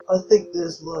I think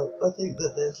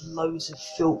that there's loads of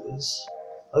filters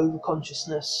over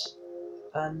consciousness,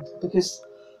 and because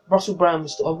Russell Brand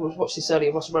I watched this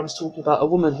earlier. Russell Brand was talking about a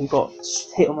woman who got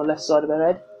hit on the left side of her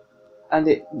head, and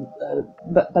it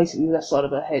basically the left side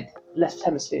of her head, left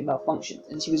hemisphere malfunctioned,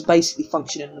 and she was basically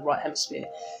functioning in the right hemisphere,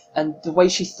 and the way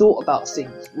she thought about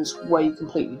things was way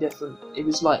completely different. It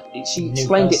was like she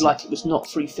explained it like it was not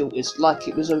three filters, like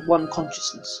it was a one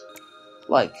consciousness,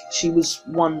 like she was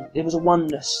one. There was a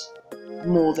oneness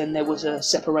more than there was a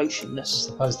separationness.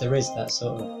 I suppose there is that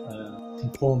sort of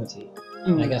conformity.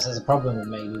 And I guess there's a problem with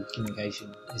maybe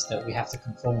communication is that we have to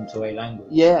conform to a language.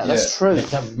 Yeah, that's true.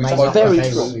 It's very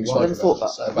true. I never thought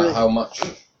about that. About how much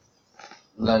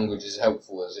language is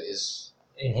helpful as it is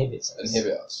inhibit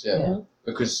us. Yeah.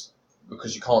 Because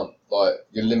you can't, like,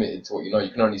 you're limited to what you know. You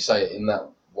can only say it in that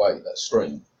way, that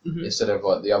stream, instead of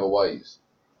like the other ways.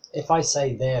 If I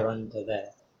say there under there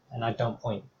and I don't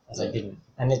point as I didn't,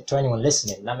 and to anyone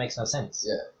listening, that makes no sense.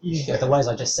 Yeah. But the words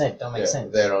I just said don't make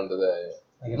sense. There under there. Yeah.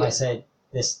 Like if I said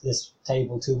this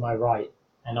table to my right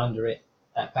and under it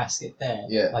that basket there.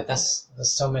 Yeah. Like there's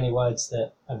so many words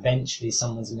that eventually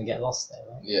someone's gonna get lost there,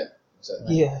 right? Yeah.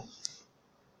 Exactly. Yeah.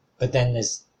 But then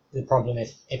there's the problem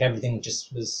if everything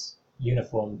just was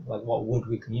uniform, like what would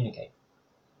we communicate?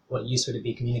 What use would it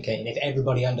be communicating? If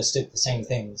everybody understood the same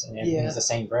things and everything was the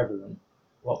same for everyone,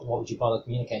 what would you bother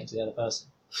communicating to the other person?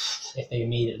 If they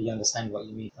immediately understand what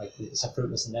you mean. Like it's a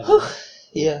fruitless endeavour.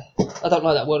 Yeah. I don't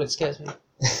like that word, it scares me.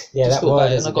 Yeah, Just that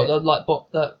word is and I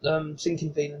got that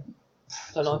sinking feeling.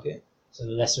 Don't like it. So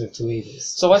the lesser of two evils.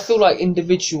 So I feel like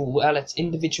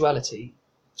individuality,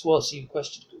 to answer your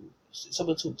question,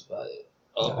 someone talked about it.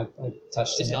 I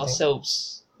touched Is on it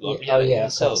ourselves? Like,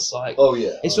 ourselves. Like,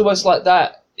 it's yeah. almost like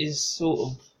that is sort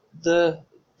of the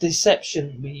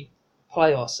deception we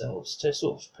play ourselves to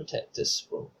sort of protect us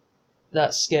from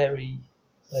that scary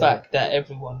fact that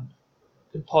everyone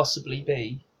could possibly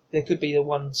be. There could be the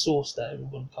one source that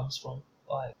everyone comes from.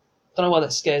 Like, I don't know why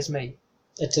that scares me.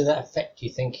 To that effect, do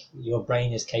you think your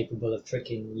brain is capable of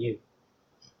tricking you?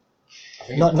 I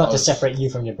think Not to separate you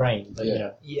from your brain, but you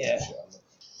know. Yeah.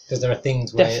 Because there are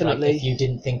things where Definitely. like, if you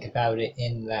didn't think about it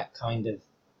in that kind of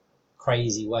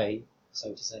crazy way,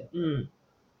 so to say,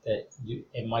 that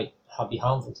it might be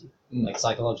harmful to you, like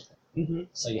psychologically. Mm-hmm.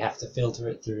 So you have to filter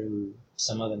it through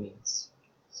some other means,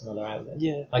 some other outlet.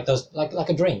 Yeah. Like those, like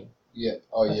a dream. Yeah.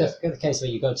 Oh, Like yeah. the case where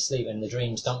you go to sleep and the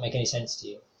dreams don't make any sense to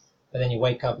you, but then you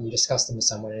wake up and you discuss them with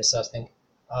someone and you start to think,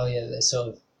 oh yeah, there's sort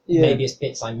of maybe it's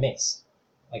bits I missed.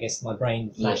 I guess my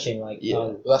brain flashing like,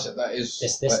 oh, Well, that is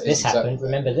this happened.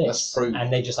 Remember this, That's true.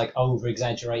 and they just like over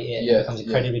exaggerate it. And Yeah, it becomes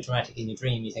incredibly dramatic in your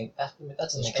dream. You think that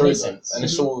doesn't make true, any sense. and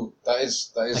it's all that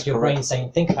is Like your brain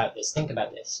saying, think about this,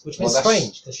 which means Well,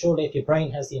 strange because surely if your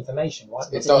brain has the information, why?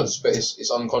 It does, but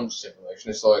it's unconscious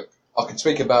information. It's like I can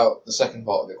speak about the second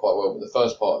part of it quite well, but the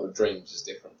first part of the dreams is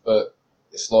different. But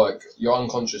it's like your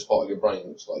unconscious part of your brain,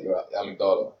 which is like your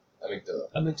amygdala,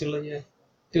 yeah.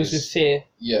 Deals with fear.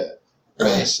 Yeah, but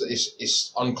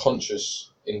it's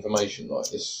unconscious information. Like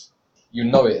you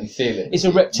know it and feel it. It's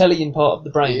a reptilian part of the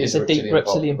brain. It It's is a deep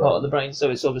reptilian part of the brain, so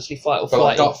it's obviously fight or But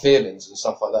like flight. gut feelings and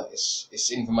stuff like that,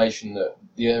 it's information that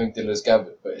the amygdala has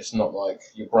gathered, but it's not like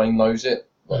your brain knows it.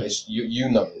 Like it's you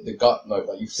know it, the gut knows,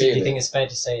 like you So feel do you it. think it's fair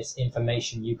to say it's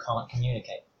information you can't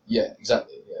communicate? Yeah,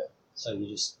 exactly. Yeah. So you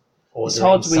just It's order it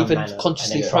hard in to some even manner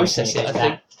consciously and then try and process it, I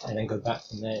communicate think. that, and then go back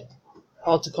from there.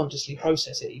 Hard to consciously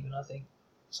process it, even, I think.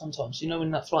 Sometimes,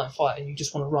 in that flight and fight, and you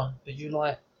just want to run, but you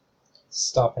like...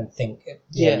 Stop and think.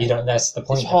 Yeah. You don't. That's the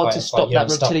point. It's hard of to fight. stop You that don't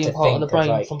stop reptilian to part of the think brain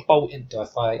like, from bolting. do I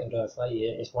fight or do I fight?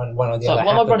 Yeah, it's one or the It's other. like,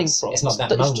 what am I running happens. from? It's not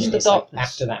that It's moment. just the It's like darkness.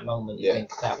 after that moment, you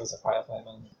think that was a fight or flight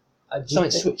moment.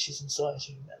 Something switches inside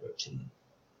you, that reptilian.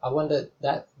 I wonder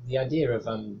that the idea of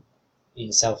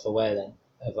being self-aware then,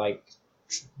 of like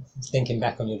thinking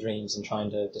back on your dreams and trying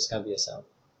to discover yourself.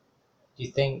 Do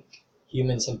you think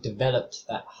humans have developed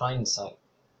that hindsight,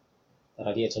 that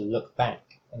idea to look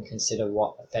back and consider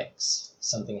what effects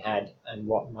something had and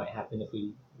what might happen if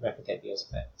we replicate those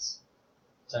effects?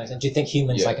 Does that make sense? Do you think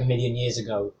humans like a million years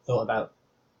ago thought about,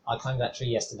 I climbed that tree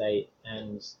yesterday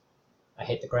and I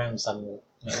hit the ground suddenly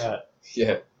and it hurt?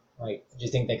 Yeah. Like, do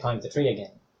you think they climbed the tree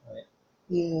again? Right?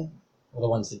 Yeah. Or the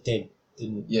ones that didn't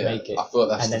Yeah. make it? I feel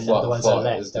like that's And then the the ones that are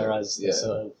left are us that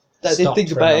sort of That did stopped think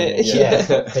for a about moment. it. Yeah.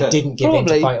 That didn't give in to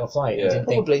Probably. fight or flight. Yeah. They didn't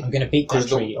think, Probably. I'm going to beat that 'Cause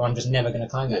the- tree or I'm just never going to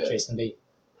climb that Yeah. tree. It's going to be,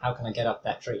 how can I get up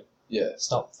that tree? Yeah.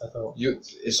 Stop for thought.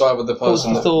 It's either the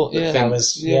person that thought, that yeah.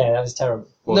 thinks... That was terrible.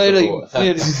 what's No, the no, thought?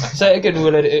 no, say it again,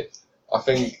 we'll edit it. I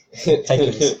think... Take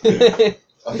it.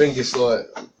 I think it's like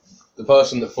the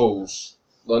person that falls,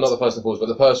 like not the person that falls, but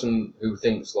the person who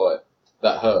thinks like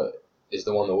that hurt is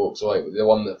the one that walks away. But the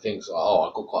one that thinks, like, oh,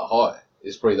 I got quite high,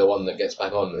 is probably the one that gets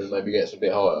back on and maybe gets a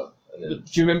bit higher. And then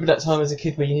Do you remember that time as a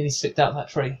kid where you nearly slipped out that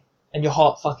tree and your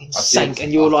heart fucking I sank did,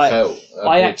 and you were like,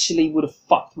 I did. actually would have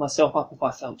fucked myself up if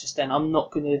I fell just then. I'm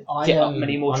not going to get up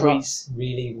many more I'm trees. not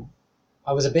really.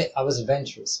 I was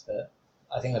adventurous, but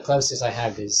I think the closest I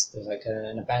had is there's like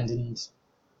an abandoned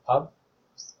pub,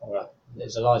 or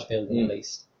there's a large building at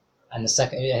least, and the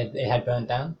second it had burnt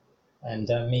down, and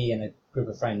me and a group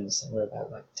of friends, we're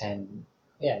about like 10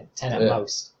 at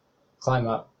most, climb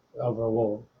up over a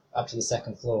wall up to the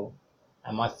second floor,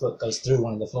 and my foot goes through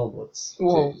one of the floorboards,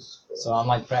 Whoa. so I'm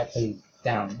like practically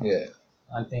down. Yeah.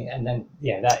 I think, and then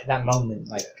that moment,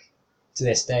 like to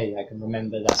this day, I can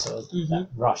remember that sort of that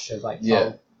rush of like,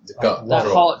 Yeah. The gut That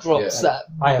drop. heart drops. Yeah. That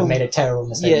I have made a terrible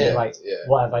mistake. Yeah. Like, Yeah.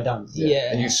 what have I done?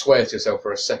 Yeah. And you swear to yourself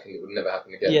for a second it would never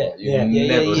happen again. Yeah. Like, you Yeah.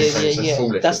 never yeah.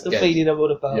 foolish That's the again. feeling I'm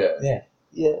on about. Yeah.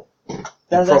 Yeah. You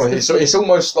promise, it's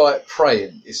almost like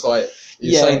praying. It's like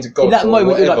you're saying to God, in that or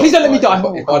moment, you're like, whatever, please don't let me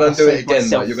die. If I don't do it again,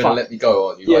 like, you're going to let me go,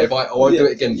 aren't you? Yeah. Like, if I won't do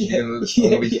it again, Yeah. I'm going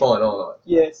to be fine, aren't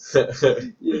Yes.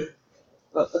 I? Yeah.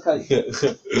 But, okay.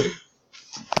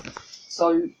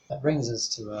 So, That brings us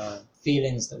to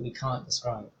feelings that we can't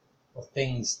describe, or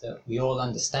things that we all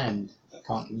understand but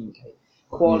can't communicate.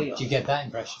 qualia. Do you get that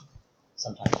impression?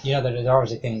 Sometimes, you know, that there are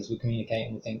obviously things we communicate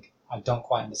and we think, I don't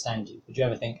quite understand you. But do you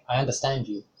ever think, I understand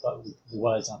you, but the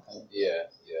words aren't coming? Yeah.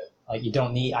 Like, I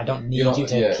don't need You're not- you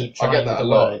to yeah. keep I trying get with that the a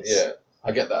lot. words. Yeah,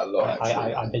 I get that a lot.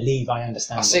 Actually, I believe I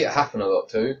understand. I see it happen a lot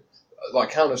too. Like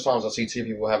countless times, I see two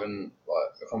people having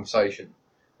like a conversation,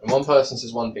 and one person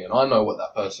says one thing, and I know what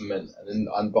that person meant,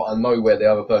 but I know where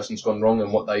the other person's gone wrong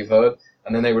and what they've heard,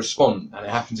 and then they respond, and it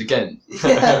happens again.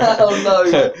 Oh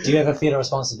no. Do you ever feel a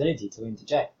responsibility to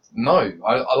interject? No,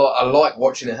 I like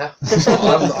watching it happen.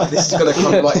 So this is going to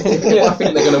come. Like, if I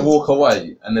think they're going to walk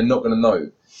away and they're not going to know,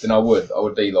 then I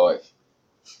would be like,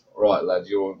 right, lad,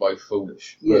 you're both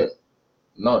foolish. Yeah. But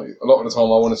no, a lot of the time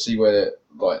I want to see where,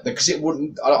 like, because it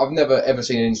wouldn't. I've never ever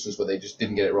seen an instance where they just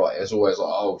didn't get it right. It's always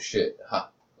like, oh shit, ha.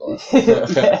 Like,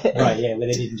 Right, yeah, where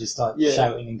they didn't just start Yeah.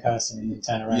 shouting and cursing and then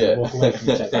turn around Yeah. and walk away from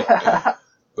each other.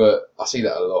 But I see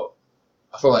that a lot.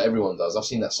 I feel like everyone does. I've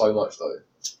seen that so much though.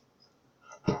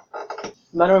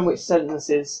 Manner in which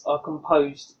sentences are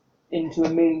composed into a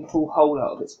meaningful whole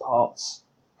out of its parts.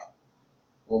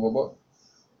 What?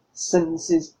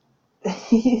 Sentences.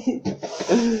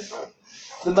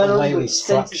 The manner way in we which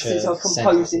structure sentences are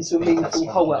composed sentences, into a I think meaningful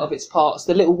that's whole right, out of its parts.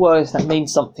 The little words that mean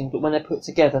something, but when they're put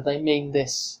together, they mean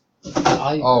this.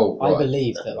 I Right.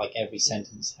 believe that like every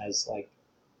sentence has like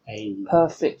a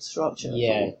Perfect structure.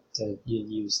 to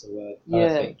use the word Yeah.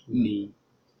 perfect would be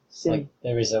like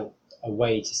there is a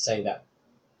way to say that,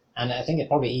 and I think it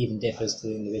probably even differs to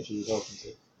the individual you're talking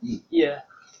to. Yeah.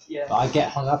 But I get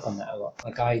hung up on that a lot.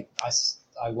 Like I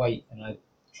wait and I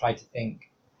try to think,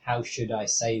 how should I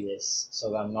say this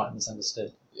so that I'm not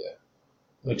misunderstood? Yeah.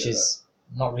 Which Yeah. is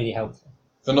not really helpful.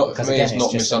 For me, Because it's again, not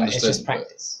it's misunderstood. just but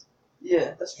practice.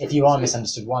 Yeah, that's true. If you are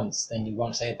misunderstood once, then you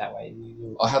won't say it that way.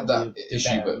 I had that you'll do issue,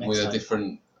 better but next with a time.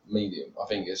 different medium. I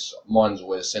think mine's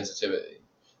always sensitivity.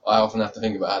 I often have to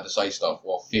think about how to say stuff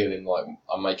while feeling like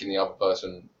I'm making the other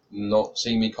person not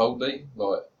see me coldly.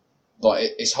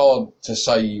 It's hard to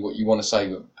say what you want to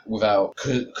say without,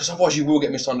 because otherwise you will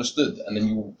get misunderstood, and then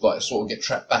you will like sort of get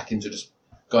trapped back into just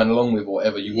going along with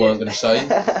whatever you weren't going to say.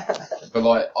 But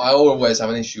like, I always have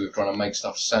an issue with trying to make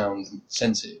stuff sound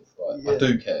sensitive. Like, I Yeah.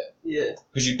 do care Yeah.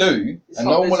 because you do, It's and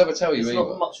not- no one will there's- ever tell you There's either.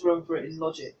 not much room for it in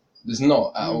logic. There's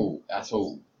not at Mm. all, at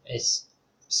all. It's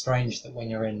strange that when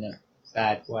you're in a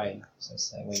bad way, so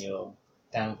say when you're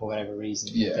down for whatever reason,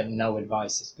 Yeah. that no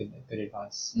advice is good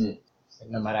advice. Mm. Like,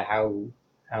 no matter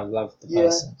how loved the Yeah.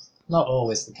 person. Not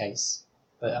always the case,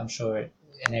 but I'm sure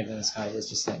in everyone's case it's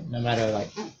just like no matter like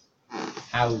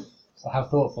how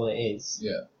thoughtful it is.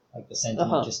 Yeah. Like the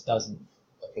sentiment Uh-huh. just doesn't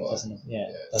Apply. doesn't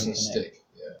It doesn't doesn't connect. stick.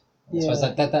 Yeah. I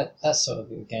suppose that's sort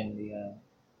of again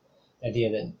the idea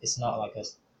that it's not like a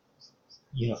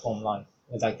uniform life.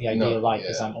 It's like the ideal life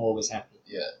is yeah. I'm always happy.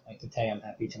 Yeah. Like today I'm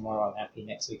happy, tomorrow I'm happy,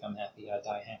 next week I'm happy, I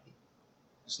die happy.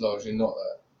 It's largely not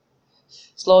that.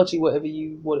 It's largely whatever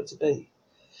you want it to be.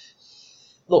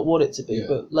 Not want it to be, Yeah.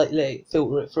 but let it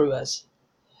filter it through as.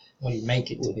 What you make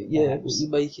it to be, Yeah, what perhaps, you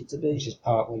make it to be. which is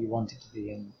part what you want it to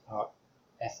be and part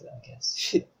effort, I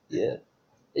guess, Yeah.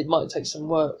 It might take some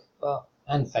work, but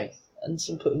and faith. and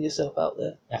some putting yourself out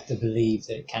there. You have to believe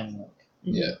that it can work.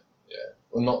 Yeah.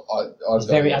 Well, not. I It's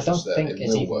very. I don't that think it it's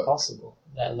will even work. possible,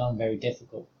 let alone very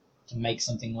difficult, to make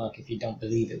something work if you don't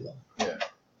believe it will. Yeah.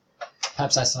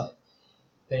 Perhaps that's not.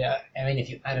 But I mean, if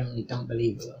you adamantly don't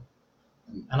believe it will,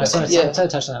 And I sort of, Yeah.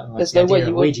 touched on that, like, There's the no way idea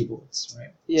you of would- Ouija boards,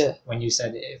 right? Yeah, When you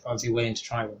said if I'd be willing to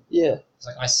try one, yeah, it's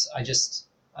like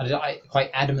I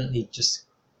quite adamantly just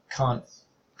can't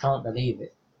believe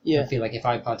it. yeah. I feel like if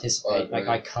I participate, I like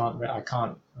I can't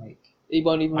like It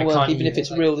won't even I work. can't Even if even,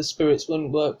 it's like- real, the spirits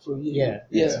won't work through you. Yeah.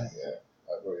 Yeah.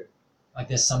 I agree. like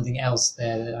there's something else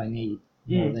there that I need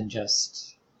more Mm. than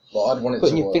just But I'd want it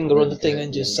Putting to your work finger on really the thing good,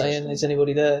 and just really saying, interesting. "Is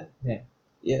anybody there?" Yeah.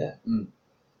 Yeah.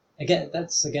 again.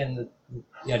 That's again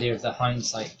the idea of the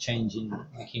hindsight changing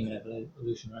like human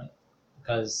evolution, right?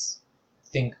 Because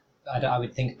I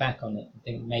would think back on it and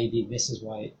think maybe this is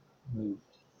why it moved,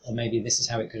 or maybe this is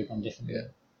how it could have gone differently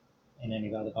in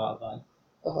any other part of life,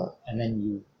 Uh-huh. and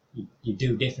then you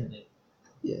do differently.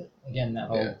 Yeah. Again, that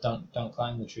whole Yeah. don't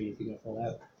climb the tree if you're gonna fall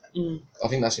out. Mm. I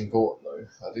think that's important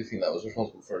though. I do think that was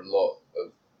responsible for a lot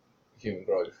of human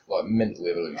growth, like mental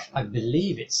evolution. I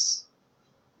believe it's.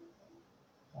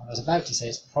 I was about to say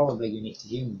it's probably unique to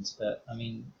humans, but I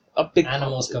mean, A big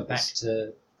animals part go of back this.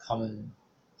 to common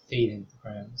feeding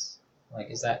grounds. Like,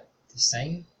 is that the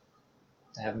same?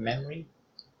 To have memory?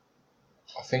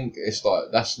 I think it's like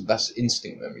that's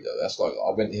instinct memory though. That's like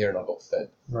I went here and I got fed.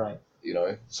 Right. You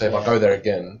know, so if I Yeah. go there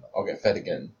again, I'll get fed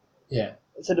again. Yeah.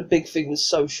 So the big thing was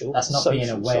social. That's not social being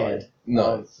aware side. No,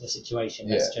 of the situation.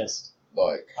 That's just,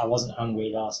 like I wasn't hungry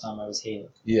last time I was here.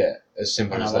 yeah, as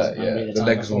simple And as I wasn't that. hungry Yeah, the the time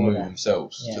legs will before move that.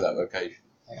 themselves Yeah. to that location.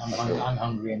 Like, I'm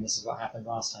hungry and this is what happened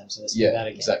last time, so let's do Yeah, that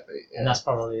again. exactly. Yeah. And that's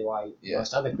probably why Yeah.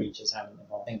 most other creatures haven't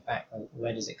evolved. Think back, like,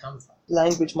 where does it come from?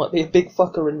 Language might be a big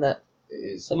fucker in that. It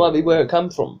is. That might be where it come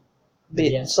from.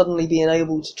 Yeah. Suddenly being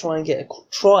able to trying to get across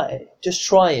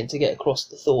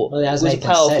the thought Well, as was a Nathan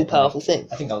powerful, said, powerful thing.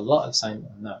 I think a lot of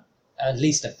at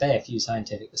least a fair few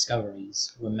scientific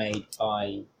discoveries were made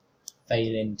by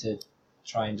failing to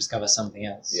try and discover something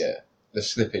else. Yeah, the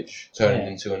slippage turning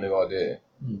Yeah. into a new idea,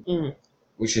 Mm.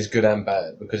 which is good and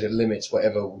bad because it limits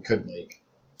whatever we could make,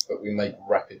 but we make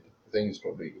rapid things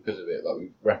probably because of it. Like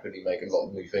we rapidly make a lot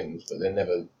of new things, but they're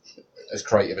never as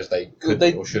creative as they could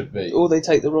They- or should be. Or they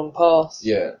take the wrong path.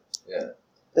 Yeah,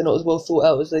 They're not as well thought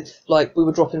out as they. Like, we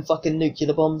were dropping fucking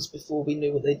nuclear bombs before we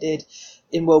knew what they did.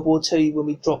 In World War II, when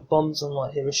we dropped bombs on,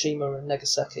 like, Hiroshima and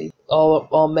Nagasaki,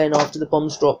 our men, after the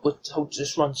bombs dropped, were told to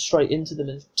just run straight into them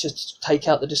and just take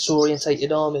out the disorientated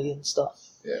army and stuff.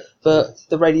 Yeah. But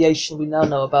the radiation we now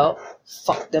know about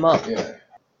fucked them up. yeah.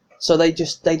 So they did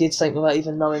something without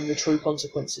even knowing the true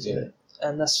consequences of Yeah. it.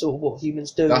 And that's sort of what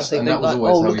humans do. That's- I think and they're that was like,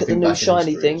 always oh, how look we at the think new back in shiny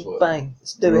history thing, as well. bang,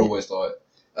 let's do We're it. always like,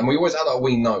 and we always act like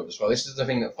we know as well. This is the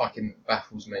thing that fucking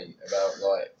baffles me about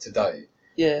like today.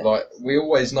 Yeah. Like we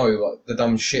always know like the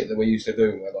dumb shit that we used to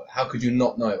do. And we're like, how could you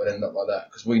not know it would end up like that?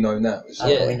 Because we know now. It's How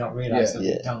like, can we not realise that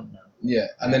Yeah. we don't know? yeah,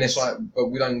 and then it's like, but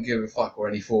we don't give a fuck or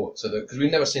any thought to the because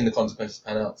we've never seen the consequences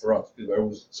pan out for us because we're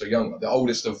all so young. Like, the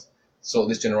oldest of sort of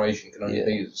this generation can only Yeah.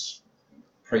 be as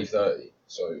pre-30.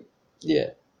 So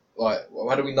Yeah. like,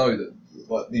 how do we know that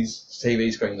like these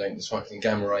TV screens ain't just fucking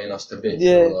gamma raying us to bits?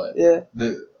 Yeah. Or, like, Yeah.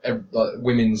 like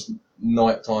women's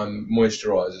nighttime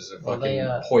moisturisers are Well, fucking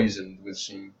they, poisoned with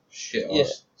some shit ass Yeah.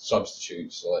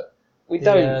 substitutes. Like, We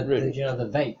don't Do really. you know the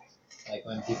vape? Like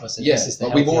when people say yeah, this is the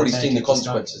like, we've healthy already seen the alternative to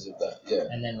smoking. consequences of that. Yeah,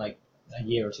 And then like a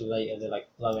year or two later they're like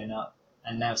blowing up,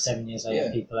 and now 7 years later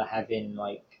Yeah. people are having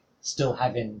still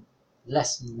having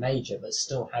less major but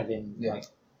still having Yeah.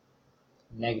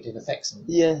 negative effects on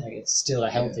Yeah. like it's still a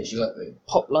health yeah, issue. exactly.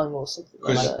 Pop lung or something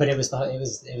like Because- that. But it was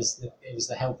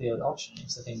the healthier option. It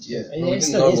was the thing to Yeah. do. Well, we It didn't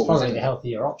still know is what was probably in the it.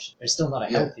 healthier option, but it's still not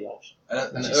a Yeah. healthy option. And Which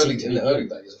in it the seemed to be early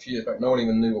days, a few years back, no one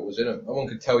even knew what was in them. No one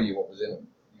could tell you what was in them.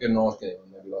 You couldn't ask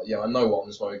anyone. They'd be like, "Yeah, I know what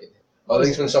I'm smoking." But at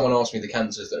least when someone asks me the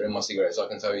cancers that are in my cigarettes, I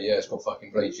can tell you, "Yeah, it's got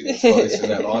fucking bleach in it, it's got this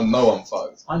and that." Like, I know I'm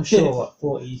fucked. I'm sure what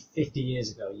 40, 50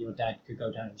 years ago, your dad could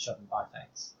go down to the shop and buy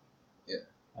fags. Yeah.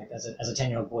 Like as a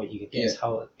 10-year-old boy, he could get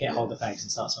hold of fags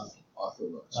and start smoking. I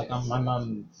feel Like my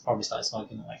mum probably started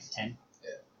smoking at like 10.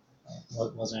 Yeah.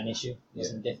 Wasn't an issue.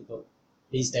 Wasn't difficult.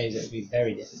 These days it would be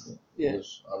very difficult. Yeah.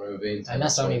 I remember being. And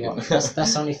that's only smoking.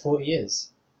 that's only 40 years.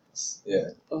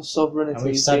 Yeah. Our sovereignty And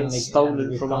we've is being suddenly stolen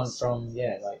we've from gone us. from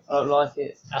I don't like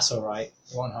it. that's all right.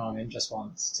 Won't harm him just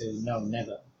once to no,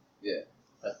 never. Yeah.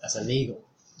 That's illegal.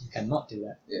 You cannot do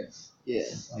that. Yeah.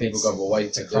 Like, People it's, go away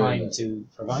it's to a doing crime that. to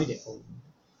provide it for them.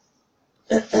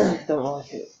 Don't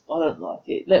like it. I don't like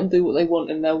it. Let them do what they want,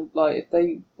 and they'll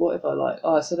whatever. Like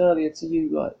I said earlier to you,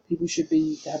 like people should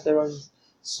have their own.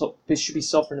 They should be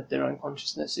sovereign of their own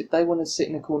consciousness. If they want to sit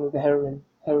in a corner with a heroin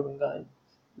going,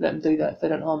 let them do that. If they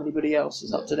don't harm anybody else,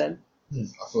 it's up to them. I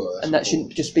feel like that's And that shouldn't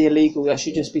important. just be illegal. That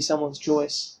should just be someone's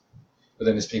choice. But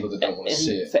then there's people that don't want to And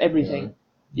see it for everything. you know?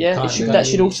 Yeah, Can't that be-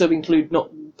 should also include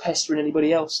not pestering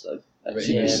anybody else though. But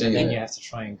Yeah, you but see then it. you have to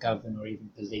try and govern or even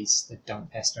police the don't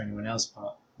pester anyone else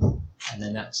part. And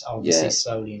then that's obviously Yeah.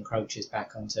 slowly encroaches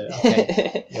back onto,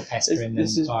 okay, you're pestering them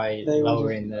This is by very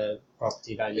lowering the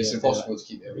property value. It's of the impossible to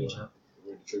keep everyone region. happy. It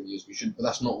really truly is. We should, but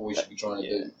that's not what we should be trying to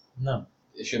do. No.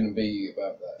 It shouldn't be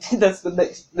about that. That's the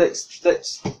next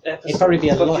episode. It'd probably be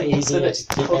a lot The easier to next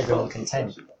keep podcast. everyone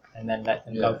content and then let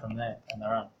them go Yeah. from there on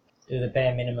their own. Do the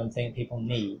bare minimum thing people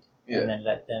need Yeah. and then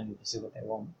let them pursue what they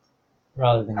want.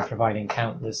 Rather than providing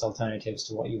countless alternatives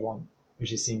to what you want,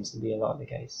 which it seems to be a lot of the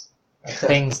case. Like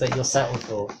things that you'll settle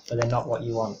for, but they're not what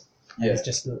you want. And Yeah. it's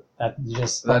just that you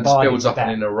just That just bombarded builds with up that.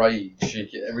 an inner rage.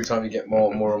 Every time you get more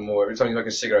and more and more, every time you smoke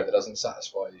a cigarette that doesn't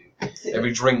satisfy you,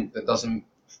 every drink that doesn't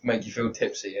make you feel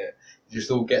tipsy, it just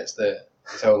all gets there.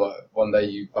 Until like one day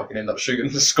you fucking end up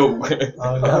shooting the school.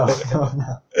 Oh no! Oh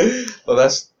no! Well,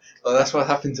 that's what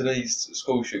happened to these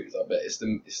school shootings. I bet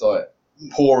it's like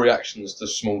poor reactions to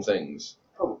small things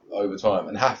Probably. over time,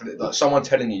 and like someone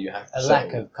telling you have to A settle.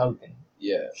 lack of coping.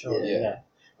 Yeah, Sure. Yeah. Yeah.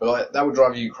 but like that would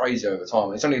drive you crazy over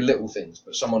time. It's only little things,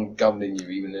 but someone governing you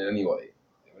even in any way,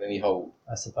 in any hold.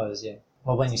 I suppose. Yeah.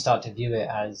 Well, when you start to view it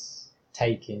as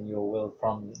taking your will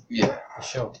from you, Yeah, for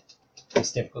sure,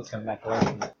 it's difficult to come back away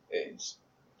from it. it's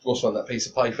what's on that piece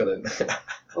of paper then.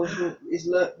 Also, is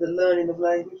the learning of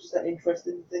language, is that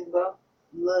interesting to think about?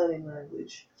 Learning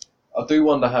language. I do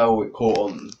wonder how it caught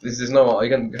on. There's no.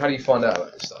 Again, how do you find out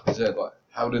about this stuff? Is it like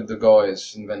how did the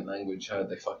guys invent language? How did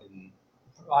they fucking?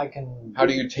 I can. How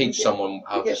do you teach someone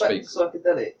how to Get back speak? to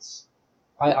psychedelics.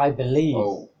 I believe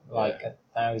Oh, like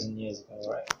 1,000 years ago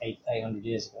or 800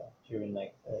 years ago, during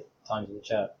like the times of the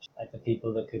church, like the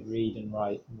people that could read and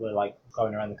write were like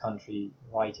going around the country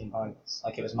writing Bibles.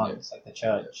 Like it was monks. Like the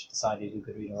church decided who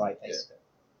could read and write basically,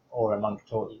 or a monk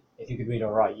taught you. If you could read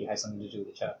or write, you had something to do with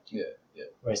the church. Yeah, yeah.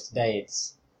 Whereas today,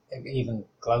 it's even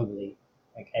globally,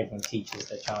 like everyone teaches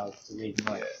their child to read and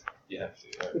write. You have to.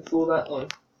 Yeah. Before that one,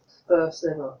 first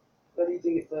ever. Where do you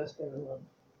think it first came along?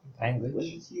 When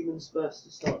Language. did humans first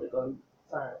to start to go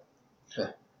fat?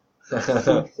 Yeah.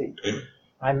 Filthy?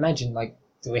 I imagine, like,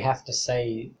 do we have to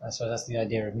say? I suppose that's the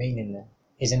idea of meaning. Then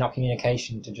is it not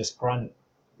communication to just grunt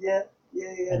Yeah.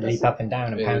 and That's leap it. up and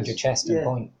down and It pound is. your chest Yeah. and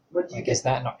point? Where do you Like, get is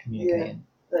that not communicating?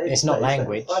 that is- it's not that is-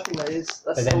 language. I think that is. That's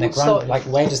But then how the we grunt, started. like,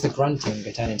 where does the grunting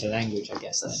turn into language? I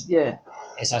guess then That's- yeah.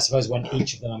 it's, I suppose, when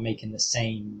each of them are making the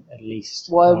same, at least.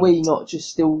 Why are grunt. we not just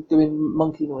still doing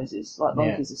monkey noises like Yeah.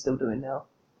 monkeys are still doing now?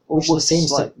 Or Which what's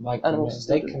seems like, to like animals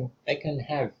they still do. can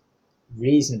have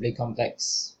reasonably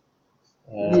complex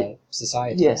Yeah.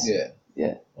 societies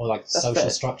Yeah. or like That's social fair.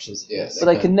 structures. Yeah, but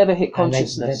they can never hit And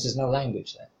consciousness. there's no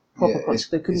language there. Proper Yeah, conscious.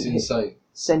 They couldn't it's hit insane.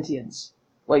 sentience.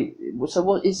 Wait, so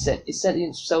what is is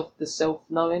sentience the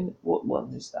self-knowing? What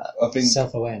one is that? I think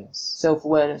Self-awareness.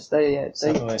 Self-awareness. They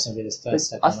Self-awareness would be the first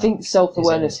step. I on that. think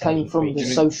self-awareness Is an came from the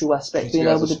intelligent social aspect, Do being you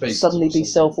have able to to speak suddenly to be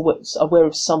someone? self-aware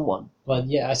of someone. Well,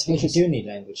 yeah, I suppose you do need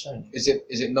language, don't you? is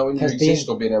it knowing you Because exist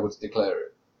or being able to declare it?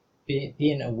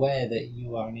 Being aware that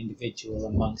you are an individual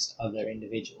amongst other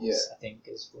individuals, Yeah. I think,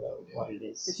 is what it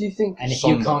is. If you think, And if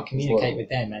Some you can't as communicate well. with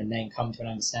them and then come to an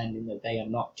understanding that they are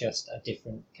not just a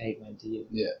different caveman to you,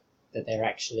 Yeah. that they're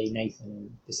actually Nathan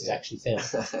and this is Yeah. actually Phil,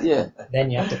 yeah, then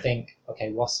you have to think,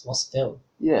 okay, what's Phil?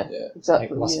 yeah, Yeah. exactly,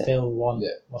 Like, what's yeah, Phil want? Yeah.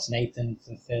 What's Nathan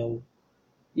for Phil?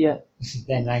 yeah.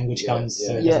 Then language Yeah, comes,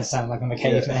 so it yeah. doesn't sound like I'm a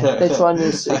caveman. Yeah. They're trying to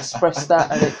express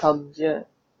that, and it comes, yeah.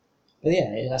 But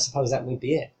yeah, I suppose that would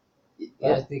be it. But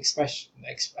Yeah. the expression,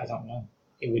 I don't know.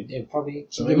 It probably,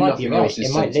 So you maybe might be nothing right. else is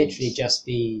It might sentience. literally just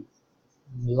be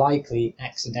likely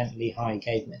accidentally high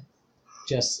cavemen.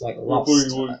 Just like lost,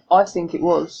 I think it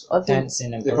was. I think,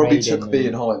 dancing and They probably parading took being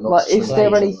and- high, not like, is there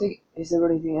Slave. anything? Is there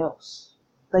anything else?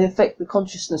 They affect the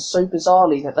consciousness so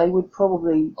bizarrely that they would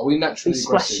probably Are we be naturally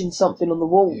scratching aggressive? something on the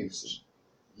walls. Humans.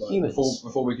 Like, Humans.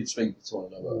 before we could speak to one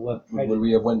another, Well, would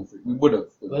we have went for it? We would have.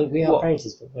 Well, we are What?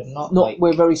 predators, but we're not, Not like...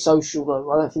 we're very social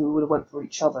though. I don't think we would have went for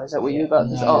each other. Is that what you're about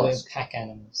to no, we're ask? pack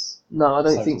animals. No, I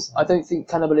don't So think. to say. I don't think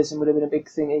cannibalism would have been a big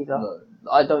thing either. No.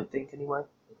 I don't think anyway.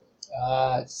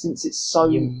 Since It's so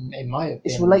it might have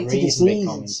it's been related to reasonably disease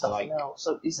common and to, stuff like, now.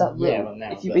 So is that real? Yeah, well,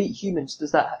 now, if you but- eat humans,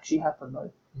 does that actually happen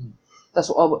though? Hmm. That's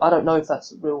what I don't know if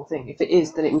that's a real thing. If it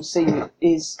is, then it would seem it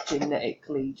is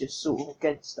genetically just sort of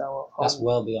against our whole. That's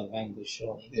well beyond language,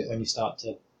 surely. Yeah. When you start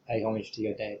to pay homage to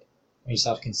your dead, when you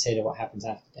start to consider what happens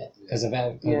after death, because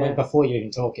Yeah. before you're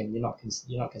even talking, you're not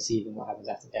conceiving what happens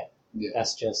after death. Yeah.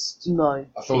 That's just No,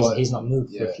 I feel like he's not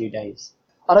moved for yeah. a few days.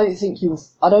 I don't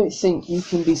think you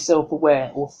can be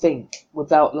self-aware or think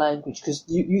without language because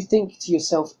you think to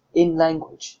yourself in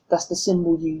language. That's the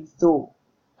symbol you thought,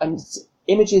 and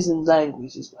images and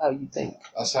language is how you think.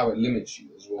 That's how it limits you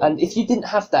as well. And if you didn't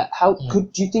have that, how do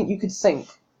you think you could think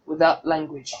without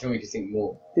language? I think we could think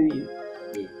more. Do you?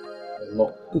 A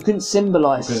lot. We couldn't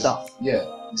symbolise Because- stuff. Yeah,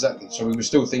 exactly. So we were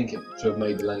still thinking to have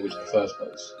made the language in the first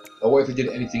place. Or what if we did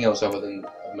anything else other than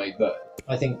have made that?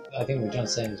 I think what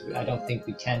John's saying is I don't think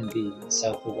we can be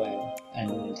self-aware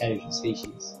and an intelligent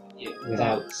species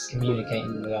without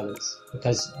communicating with others.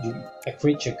 Because a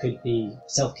creature could be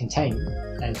self-contained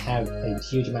and have a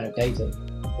huge amount of data,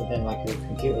 but then like a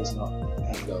computer's not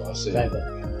No, I see.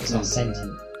 clever, it's not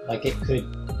sentient. Like it could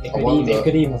wonder-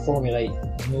 even formulate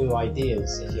new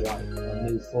ideas, if you like, or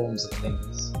new forms of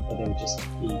things, but they would just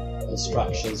be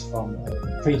structures from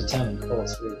a predetermined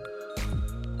course, really.